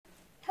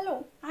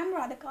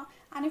Radhika,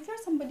 and if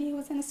you're somebody who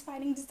is an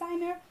aspiring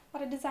designer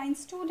or a design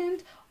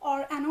student or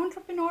an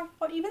entrepreneur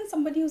or even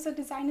somebody who's a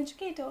design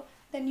educator,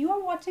 then you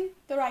are watching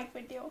the right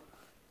video.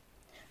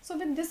 So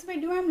with this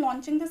video I am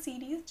launching the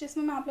series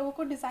जिसमें मैं आप लोगों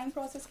को design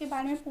process के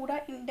बारे में पूरा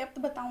in depth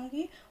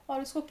बताऊंगी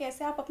और उसको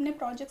कैसे आप अपने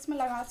प्रोजेक्ट्स में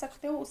लगा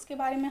सकते हो उसके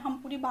बारे में हम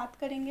पूरी बात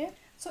करेंगे.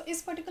 सो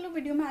इस पर्टिकुलर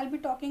वीडियो में I will be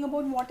talking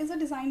about what is a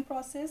design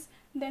process,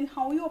 then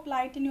how you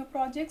apply it in your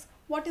projects,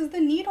 what is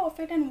the need of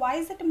it and why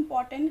is it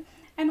important,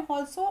 and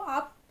also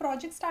आप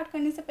project start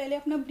करने से पहले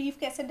अपना brief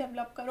कैसे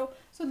develop करो.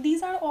 So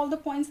these are all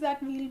the points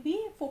that we will be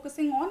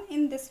focusing on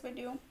in this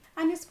video.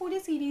 And इस पूरी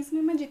series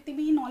में मैं जितनी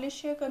भी नॉलेज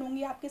शेयर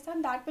करूँगी आपके साथ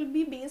that will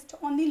be based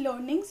on the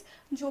learnings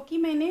जो कि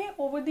मैंने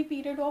over the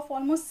period of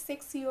almost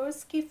 6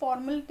 years की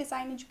फॉर्मल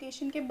डिज़ाइन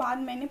एजुकेशन के बाद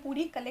मैंने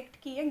पूरी कलेक्ट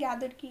की है,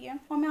 गैदर की है.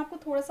 और मैं आपको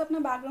थोड़ा सा अपना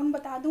बैकग्राउंड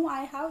बता दूँ.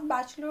 I have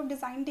bachelor of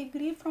design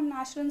degree from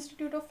national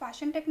institute of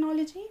fashion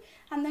technology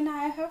and then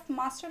I have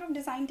master of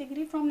design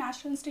degree from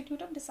national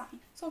institute of design.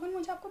 सो अगर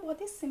मुझे आपको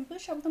बहुत ही सिंपल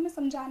शब्दों में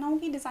समझाना हो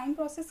कि डिज़ाइन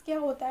प्रोसेस क्या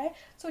होता है,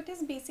 so it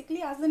is basically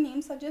as the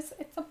name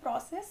suggest it's a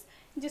process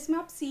जिसमें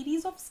आप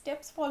सीरीज़ ऑफ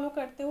स्टेप्स फॉलो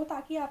करते हो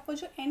ताकि आपको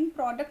जो एंड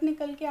प्रोडक्ट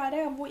निकल के आ रहा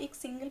है वो एक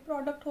सिंगल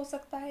प्रोडक्ट हो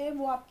सकता है,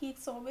 वो आपकी एक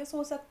सर्विस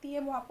हो सकती है,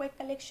 वो आपका एक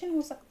कलेक्शन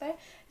हो सकता है,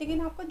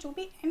 लेकिन आपका जो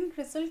भी एंड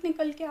रिजल्ट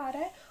निकल के आ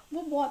रहा है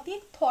वो बहुत ही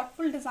एक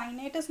थॉटफुल डिज़ाइन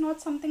है. It is not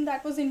something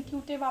that was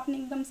intuitive, आपने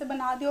एकदम से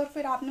बना दिया और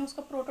फिर आपने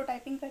उसका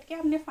प्रोटोटाइपिंग करके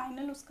आपने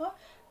फाइनल उसका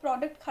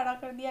प्रोडक्ट खड़ा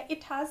कर दिया.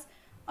 It has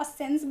a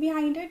sense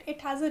behind it,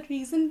 it has a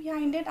reason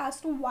behind it as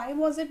to why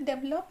was it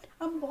developed.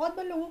 अब बहुत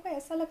बार लोगों को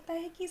ऐसा लगता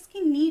है कि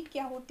इसकी नीड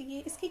क्या होती है,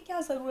 इसकी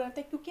क्या ज़रूरत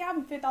है, क्योंकि आप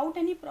विदाउट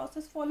एनी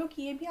प्रोसेस फॉलो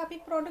किए भी आप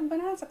एक प्रोडक्ट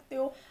बना सकते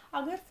हो.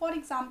 अगर फॉर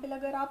एग्जांपल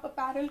अगर आप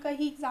अपैरल का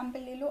ही एग्जांपल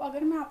ले लो,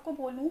 अगर मैं आपको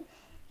बोलूँ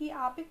कि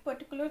आप एक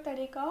पर्टिकुलर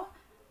तरह का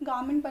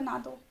गारमेंट बना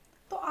दो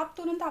तो आप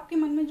तुरंत आपके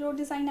मन में जो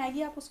डिज़ाइन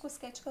आएगी आप उसको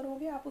स्केच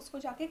करोगे, आप उसको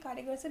जाके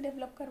कारीगर से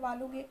डेवलप करवा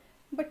लोगे.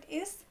 But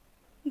is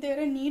there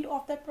a need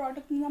of that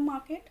product in the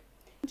market?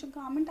 जो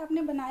गारमेंट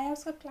आपने बनाया है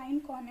उसका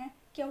क्लाइंट कौन है?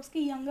 क्या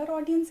उसकी यंगर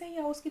ऑडियंस है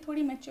या उसकी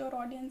थोड़ी मैच्योर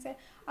ऑडियंस है?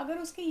 अगर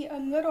उसकी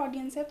यंगर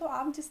ऑडियंस है तो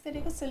आप जिस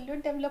तरह का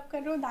सिलुएट डेवलप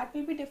कर रहे हो that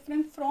will be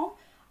different from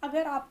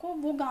अगर आपको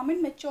वो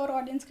गारमेंट मैच्योर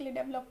ऑडियंस के लिए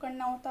डेवलप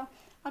करना होता.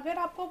 अगर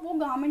आपको वो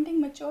गारमेंट एक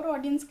मैच्योर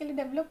ऑडियंस के लिए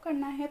डेवलप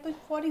करना है तो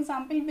फॉर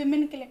एग्जाम्पल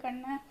विमेन के लिए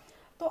करना है,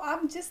 तो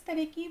आप जिस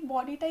तरह की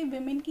बॉडी टाइप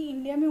विमेन की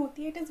इंडिया में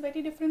होती है it is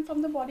very different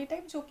from the body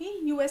type जो कि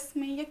यूएस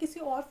में या किसी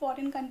और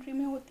फॉरेन कंट्री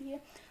में होती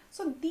है.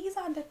 So these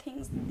are the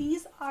things,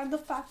 these are the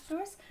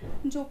factors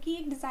जो कि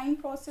एक डिज़ाइन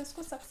प्रोसेस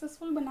को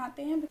सक्सेसफुल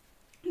बनाते हैं.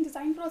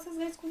 डिज़ाइन प्रोसेस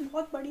गाइस कोई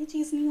बहुत बड़ी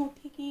चीज़ नहीं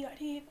होती कि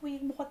अरे कोई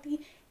बहुत ही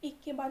एक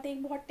के बाद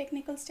एक बहुत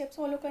टेक्निकल स्टेप्स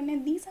फॉलो करने.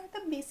 These are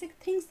the basic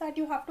things that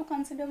you have to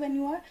consider when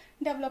you are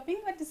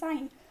developing a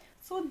design.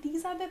 So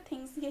these are the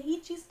things, यही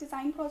चीज़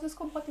डिज़ाइन प्रोसेस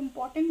को बहुत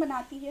इंपॉर्टेंट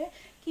बनाती है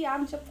कि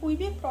आप जब कोई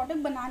भी प्रोडक्ट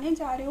बनाने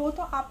जा रहे हो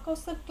तो आपका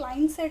उसका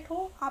क्लाइंट सेट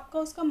हो, आपका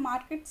उसका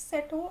मार्केट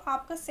सेट हो,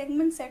 आपका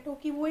सेगमेंट सेट हो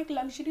कि वो एक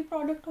लग्जरी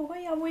प्रोडक्ट होगा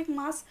या वो एक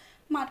मास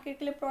मार्केट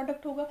के लिए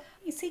प्रोडक्ट होगा.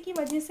 इसी की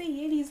वजह से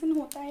ये रीज़न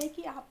होता है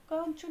कि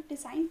आपका जो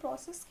डिज़ाइन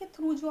प्रोसेस के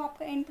थ्रू जो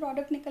आपका एंड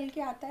प्रोडक्ट निकल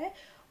के आता है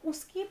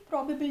उसकी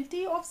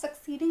प्रोबेबिलिटी ऑफ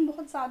सक्सीडिंग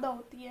बहुत ज़्यादा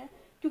होती है,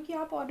 क्योंकि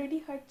आप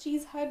ऑलरेडी हर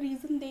चीज़ हर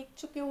रीज़न देख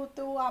चुके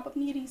होते हो, आप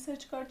अपनी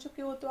रिसर्च कर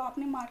चुके होते हो,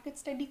 आपने मार्केट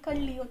स्टडी कर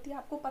ली होती है,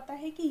 आपको पता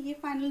है कि ये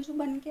फाइनल जो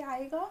बन के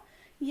आएगा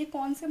ये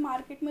कौन से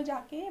मार्केट में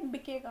जाके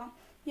बिकेगा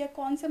या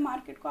कौन से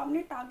मार्केट को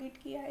आपने टारगेट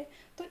किया है.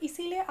 तो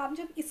इसीलिए आप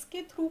जब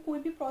इसके थ्रू कोई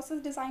भी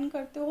प्रोसेस डिज़ाइन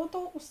करते हो तो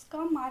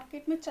उसका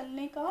मार्केट में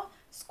चलने का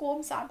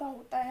स्कोप ज़्यादा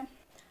होता है.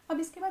 अब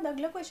इसके बाद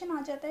अगला क्वेश्चन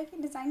आ जाता है कि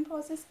डिज़ाइन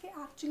प्रोसेस के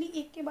एक्चुअली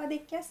एक के बाद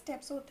एक क्या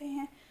स्टेप्स होते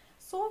हैं.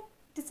 सो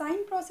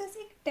डिज़ाइन प्रोसेस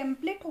एक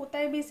टेम्पलेट होता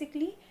है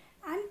बेसिकली,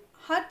 एंड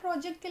हर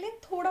प्रोजेक्ट के लिए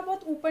थोड़ा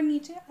बहुत ऊपर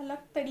नीचे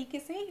अलग तरीके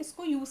से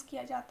इसको यूज़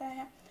किया जाता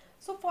है.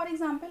 सो फॉर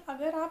एग्ज़ाम्पल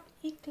अगर आप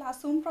एक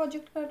क्लासरूम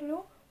प्रोजेक्ट कर रहे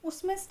हो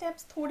उसमें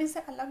स्टेप्स थोड़े से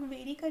अलग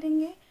वेरी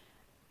करेंगे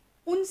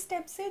उन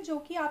स्टेप से जो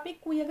कि आप एक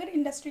कोई अगर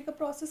इंडस्ट्री का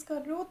प्रोसेस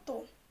कर रहे हो तो,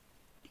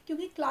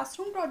 क्योंकि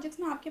क्लासरूम प्रोजेक्ट्स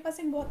में आपके पास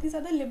एक बहुत ही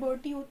ज़्यादा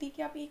लिबर्टी होती है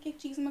कि आप एक एक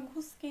चीज़ में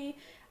घुस के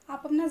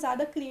आप अपना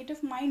ज़्यादा क्रिएटिव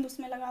माइंड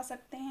उसमें लगा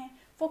सकते हैं.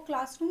 For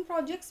classroom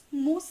projects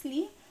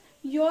mostly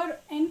your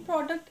and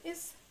product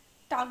is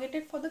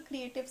targeted for the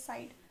creative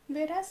side,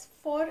 whereas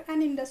for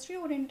an industry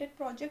oriented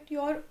project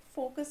your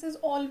focus is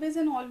always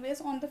and always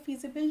on the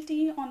feasibility,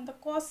 on the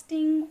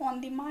costing, on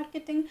the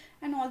marketing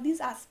and all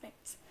these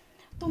aspects.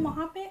 तो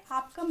वहाँ पे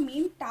आपका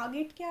main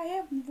target क्या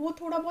है वो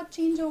थोड़ा बहुत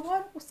change होगा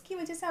और उसकी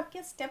वजह से आप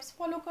क्या स्टेप्स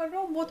फॉलो कर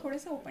रहे हो वो थोड़े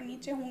से ऊपर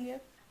नीचे होंगे.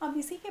 अब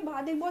इसी के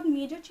बाद एक बहुत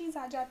मेजर चीज़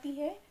आ जाती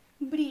है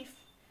ब्रीफ.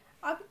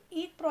 अब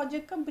एक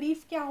प्रोजेक्ट का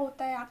ब्रीफ क्या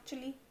होता है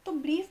एक्चुअली, तो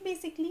ब्रीफ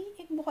बेसिकली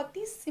एक बहुत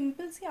ही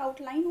सिंपल सी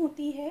आउटलाइन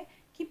होती है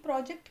कि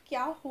प्रोजेक्ट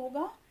क्या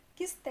होगा,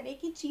 किस तरह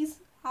की चीज़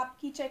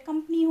आपकी, चाहे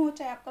कंपनी हो,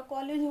 चाहे आपका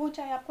कॉलेज हो,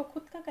 चाहे आपका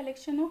खुद का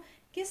कलेक्शन हो,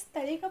 किस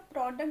तरह का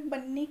प्रोडक्ट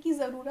बनने की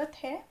ज़रूरत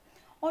है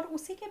और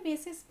उसी के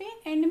बेसिस पे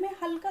एंड में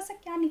हल्का सा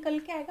क्या निकल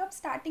के आएगा आप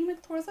स्टार्टिंग में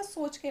थोड़ा सा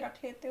सोच के रख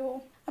लेते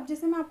हो. अब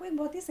जैसे मैं आपको एक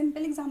बहुत ही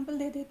सिंपल एग्जांपल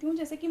दे देती हूँ,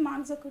 जैसे कि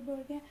मार्क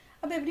ज़करबर्ग है.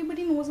 अब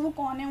एवरीबडी नोज़ वो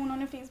कौन है,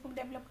 उन्होंने फेसबुक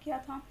डेवलप किया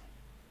था.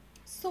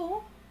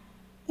 सो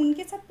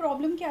उनके साथ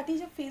प्रॉब्लम क्या थी,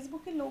 जब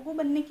फेसबुक के लोगो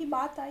बनने की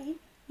बात आई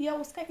या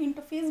उसका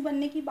इंटरफेस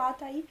बनने की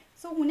बात आई,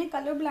 सो उन्हें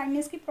कलर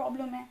ब्लाइंडनेस की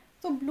प्रॉब्लम है।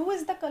 सो ब्लू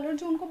इज़ द कलर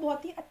जो उनको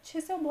बहुत ही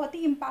अच्छे से और बहुत ही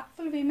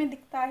इम्पैक्टफुल वे में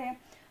दिखता है।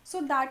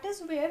 सो दैट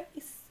इज़ वेयर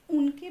इस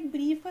उनके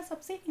ब्रीफ का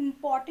सबसे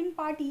इम्पॉर्टेंट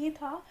पार्ट ये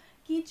था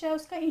कि चाहे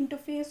उसका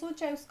इंटरफेस हो,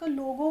 चाहे उसका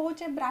लोगो हो,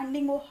 चाहे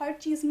ब्रांडिंग हो, हर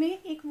चीज़ में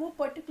एक वो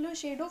particular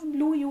shade of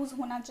blue use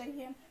होना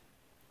चाहिए।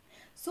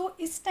 सो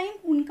इस टाइम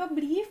उनका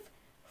ब्रीफ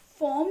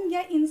फॉर्म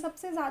या इन सब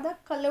से ज़्यादा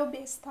कलर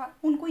बेस्ड था।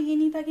 उनको ये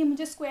नहीं था कि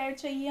मुझे स्क्वायर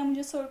चाहिए,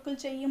 मुझे सर्कल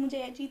चाहिए, मुझे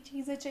एजी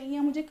चीज़ें चाहिए,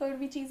 मुझे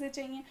कर्वी चीज़ें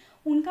चाहिए।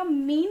 उनका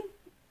मेन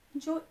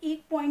जो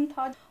एक पॉइंट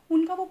था,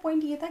 उनका वो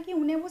पॉइंट ये था कि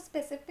उन्हें वो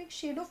स्पेसिफिक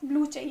शेड ऑफ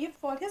ब्लू चाहिए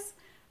फॉर हिज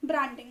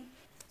ब्रांडिंग।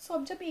 सो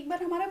अब जब एक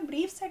बार हमारा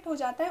ब्रीफ सेट हो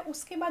जाता है,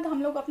 उसके बाद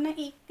हम लोग अपना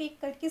एक एक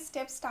करके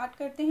स्टेप स्टार्ट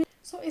करते हैं।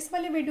 सो इस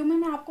वाले वीडियो में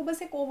मैं आपको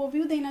बस एक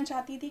ओवरव्यू देना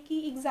चाहती थी कि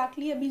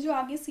एग्जैक्टली अभी जो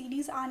आगे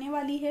सीरीज़ आने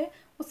वाली है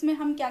उसमें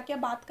हम क्या क्या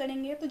बात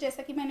करेंगे। तो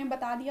जैसा कि मैंने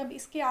बता दिया, अब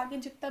इसके आगे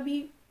जितना भी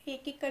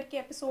एक एक करके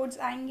एपिसोड्स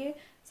आएंगे,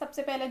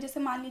 सबसे पहले जैसे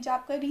मान लीजिए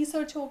आपका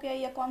रिसर्च हो गया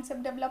या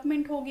कॉन्सेप्ट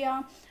डेवलपमेंट हो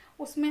गया,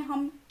 उसमें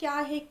हम क्या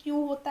है,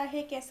 क्यों होता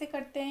है, कैसे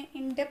करते हैं,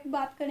 इन डेप्थ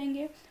बात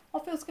करेंगे।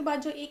 और फिर उसके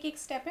बाद जो एक एक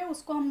स्टेप है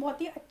उसको हम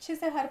बहुत ही अच्छे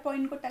से हर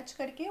पॉइंट को टच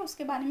करके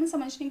उसके बारे में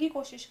समझने की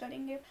कोशिश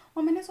करेंगे।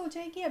 और मैंने सोचा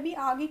है कि अभी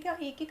आगे का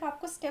एक एक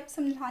आपको स्टेप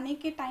समझाने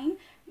के time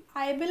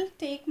I will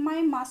take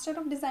my master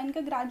of design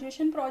का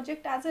graduation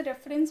project as a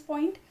reference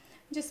point,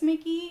 जिसमें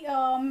कि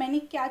मैंने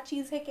क्या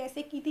चीज़ है,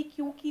 कैसे की थी,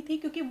 क्यों की थी,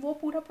 क्योंकि वो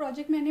पूरा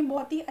प्रोजेक्ट मैंने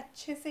बहुत ही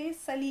अच्छे से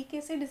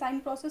सलीके से डिज़ाइन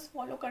प्रोसेस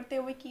फॉलो करते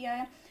हुए किया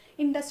है।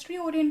 इंडस्ट्री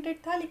ओरिएंटेड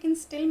था लेकिन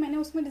स्टिल मैंने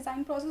उसमें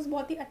डिज़ाइन प्रोसेस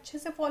बहुत ही अच्छे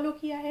से फॉलो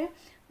किया है।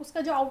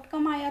 उसका जो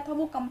आउटकम आया था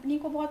वो कंपनी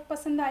को बहुत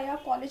पसंद आया,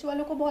 कॉलेज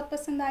वालों को बहुत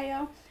पसंद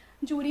आया,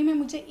 जूरी में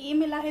मुझे ए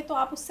मिला है। तो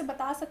आप उससे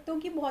बता सकते हो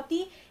कि बहुत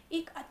ही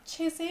एक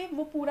अच्छे से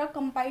वो पूरा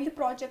कंपाइल्ड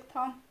प्रोजेक्ट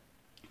था।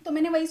 तो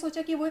मैंने वही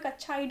सोचा कि वो एक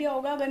अच्छा आइडिया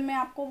होगा अगर मैं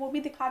आपको वो भी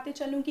दिखाते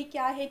चलूँ कि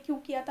क्या है, क्यों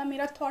किया था,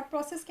 मेरा थॉट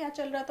प्रोसेस क्या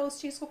चल रहा था उस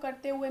चीज़ को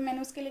करते हुए,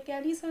 मैंने उसके लिए क्या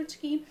रिसर्च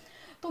की।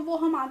 तो वो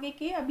हम आगे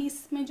के अभी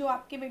इसमें जो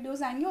आपके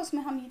वीडियोस आएंगे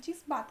उसमें हम ये चीज़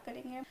बात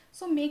करेंगे।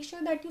 So make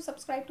sure that you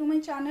subscribe to my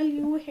channel,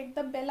 you hit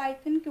the bell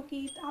icon,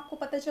 क्योंकि आपको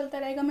पता चलता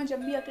रहेगा मैं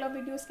जब भी अगला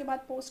वीडियो उसके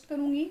बाद पोस्ट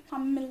करूँगी।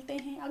 हम मिलते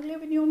हैं अगले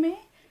वीडियो में,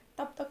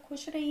 तब तक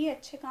खुश रहिए,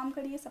 अच्छे काम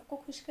करिए, सबको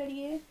खुश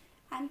करिए,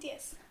 एंड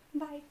यस,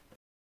 बाय।